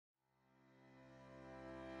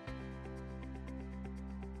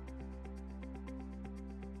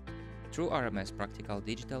True RMS practical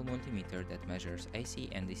digital multimeter that measures AC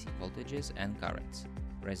and DC voltages and currents,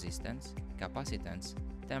 resistance, capacitance,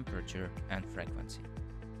 temperature, and frequency.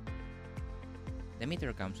 The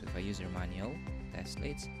meter comes with a user manual, test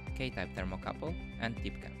leads, K-type thermocouple, and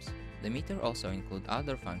tip caps. The meter also includes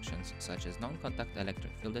other functions such as non-contact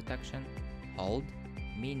electric field detection, hold,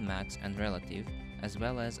 min, max, and relative, as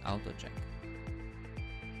well as auto check.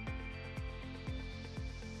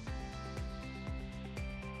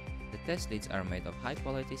 The test leads are made of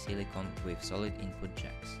high-quality silicone with solid input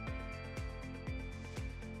jacks.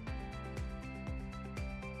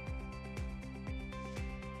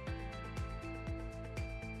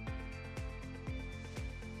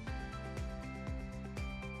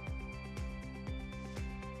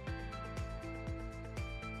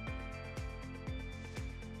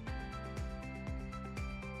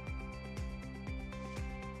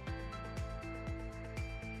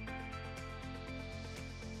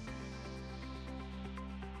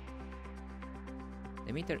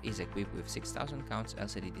 The meter is equipped with 6000 counts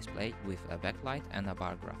LCD display with a backlight and a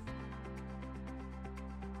bar graph.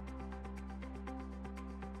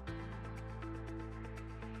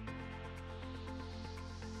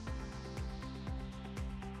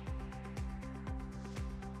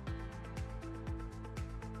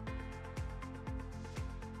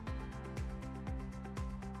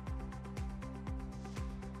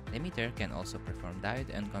 The meter can also perform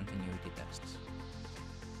diode and continuity tests.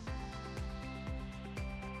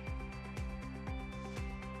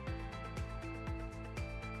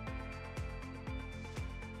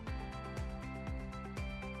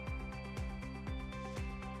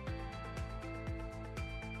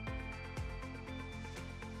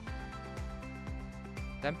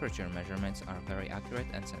 Temperature measurements are very accurate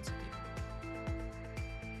and sensitive.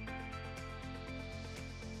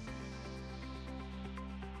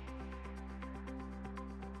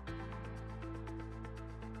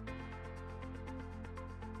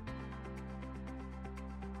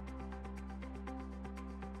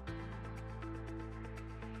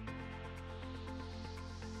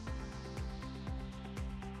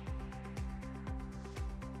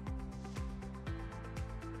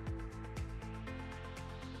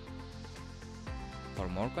 For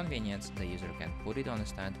more convenience, the user can put it on a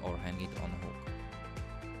stand or hang it on a hook.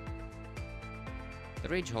 The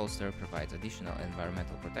ridge holster provides additional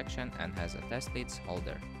environmental protection and has a test leads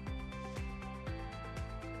holder.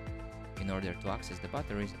 In order to access the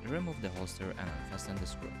batteries, remove the holster and unfasten the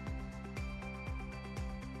screw.